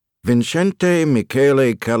Vincente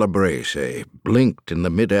Michele Callabrese blinked in the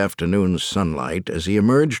mid-afternoon sunlight as he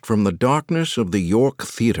emerged from the darkness of the York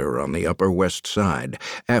Theatre on the Upper West Side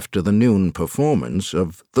after the noon performance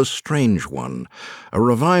of The Strange One, a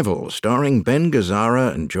revival starring Ben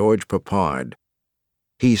Gazzara and George Peppard.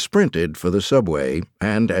 He sprinted for the subway,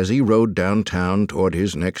 and as he rode downtown toward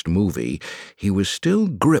his next movie, he was still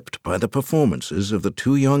gripped by the performances of the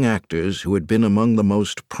two young actors who had been among the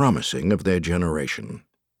most promising of their generation.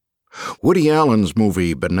 Woody Allen's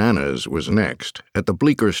movie Bananas was next, at the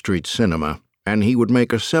Bleecker Street Cinema, and he would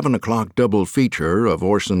make a 7 o'clock double feature of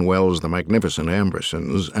Orson Welles' The Magnificent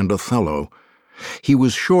Ambersons and Othello. He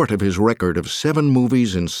was short of his record of 7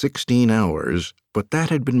 movies in 16 hours, but that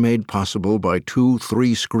had been made possible by 2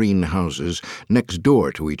 3-screen houses next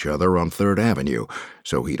door to each other on 3rd Avenue,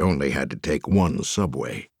 so he'd only had to take 1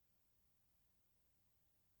 subway.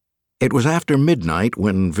 It was after midnight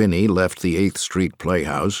when Vinnie left the 8th Street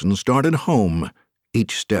Playhouse and started home.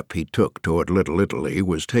 Each step he took toward Little Italy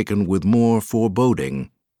was taken with more foreboding.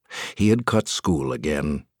 He had cut school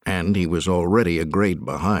again, and he was already a grade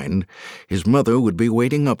behind. His mother would be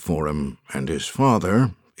waiting up for him, and his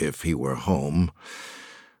father, if he were home,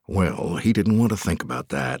 well, he didn't want to think about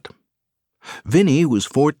that. Vinnie was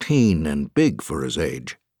 14 and big for his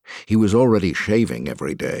age. He was already shaving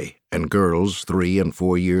every day, and girls 3 and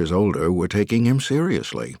 4 years older were taking him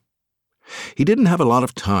seriously. He didn't have a lot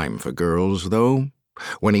of time for girls, though.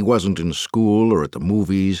 When he wasn't in school or at the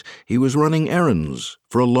movies, he was running errands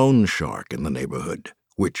for a loan shark in the neighborhood,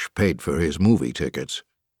 which paid for his movie tickets.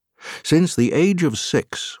 Since the age of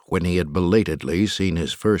 6, when he had belatedly seen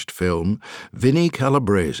his first film, Vinnie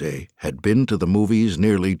Callabrese had been to the movies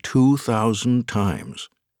nearly 2,000 times.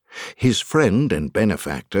 His friend and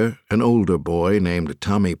benefactor, an older boy named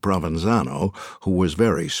Tommy Provenzano, who was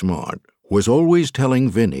very smart, was always telling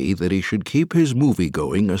Vinnie that he should keep his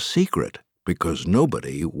movie-going a secret because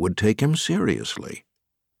nobody would take him seriously.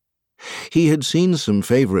 He had seen some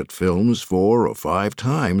favorite films 4 or 5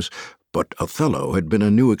 times, but Othello had been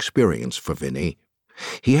a new experience for Vinnie.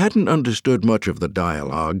 He hadn't understood much of the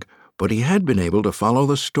dialogue, but he had been able to follow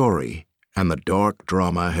the story, and the dark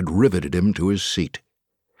drama had riveted him to his seat.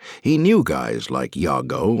 He knew guys like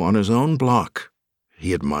Iago on his own block.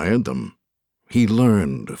 He admired them. He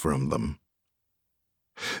learned from them.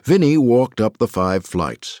 Vinnie walked up the 5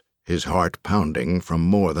 flights, his heart pounding from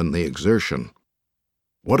more than the exertion.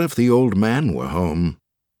 What if the old man were home?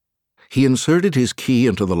 He inserted his key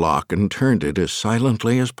into the lock and turned it as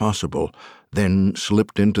silently as possible, then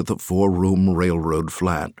slipped into the 4-room railroad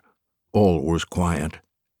flat. All was quiet.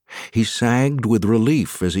 He sagged with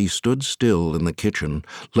relief as he stood still in the kitchen,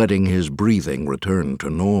 letting his breathing return to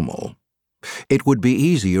normal. It would be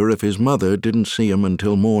easier if his mother didn't see him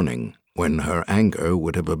until morning, when her anger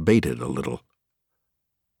would have abated a little.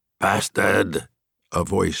 "Bastard," a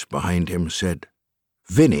voice behind him said.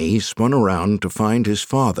 Vinnie spun around to find his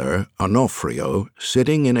father, Onofrio,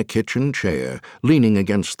 sitting in a kitchen chair, leaning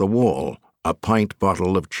against the wall, a pint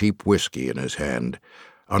bottle of cheap whiskey in his hand.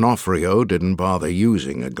 Onofrio didn't bother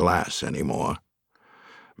using a glass anymore.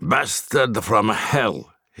 "Bastard from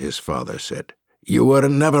hell," his father said. "You were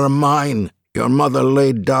never mine. Your mother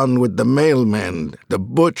laid down with the mailman, the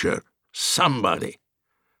butcher, somebody."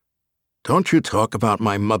 "Don't you talk about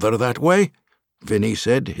my mother that way," Vinnie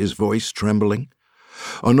said, his voice trembling.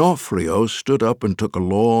 Onofrio stood up and took a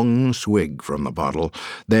long swig from the bottle,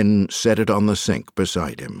 then set it on the sink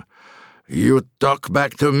beside him. "You talk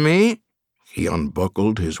back to me?" He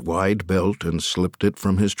unbuckled his wide belt and slipped it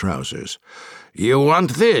from his trousers. "You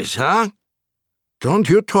want this, huh?" "Don't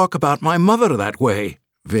you talk about my mother that way,"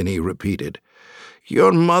 Vinnie repeated.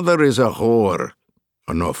 "Your mother is a whore,"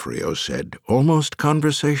 Onofrio said, almost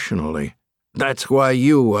conversationally. "That's why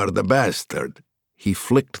you are the bastard." He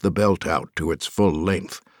flicked the belt out to its full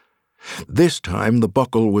length. This time the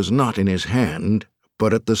buckle was not in his hand,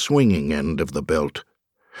 but at the swinging end of the belt.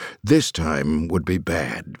 This time would be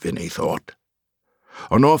bad, Vinnie thought.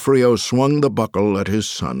 Onofrio swung the buckle at his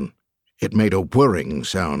son. It made a whirring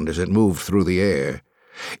sound as it moved through the air.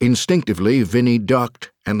 Instinctively, Vinnie ducked,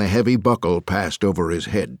 and the heavy buckle passed over his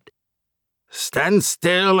head. "Stand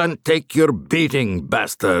still and take your beating,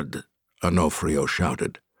 bastard," Onofrio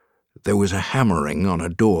shouted. There was a hammering on a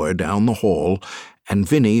door down the hall, and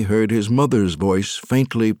Vinnie heard his mother's voice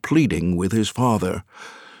faintly pleading with his father.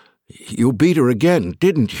 "You beat her again,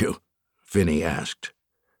 didn't you?" Vinnie asked.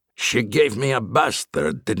 "She gave me a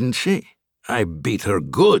bastard, didn't she? I beat her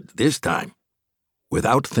good this time."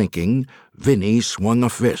 Without thinking, Vinnie swung a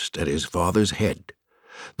fist at his father's head.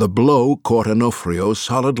 The blow caught Onofrio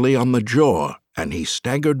solidly on the jaw, and he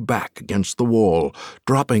staggered back against the wall,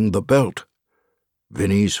 dropping the belt.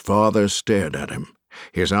 Vinnie's father stared at him,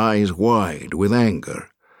 his eyes wide with anger.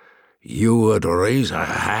 "You would raise a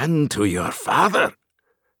hand to your father?"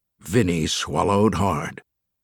 Vinnie swallowed hard.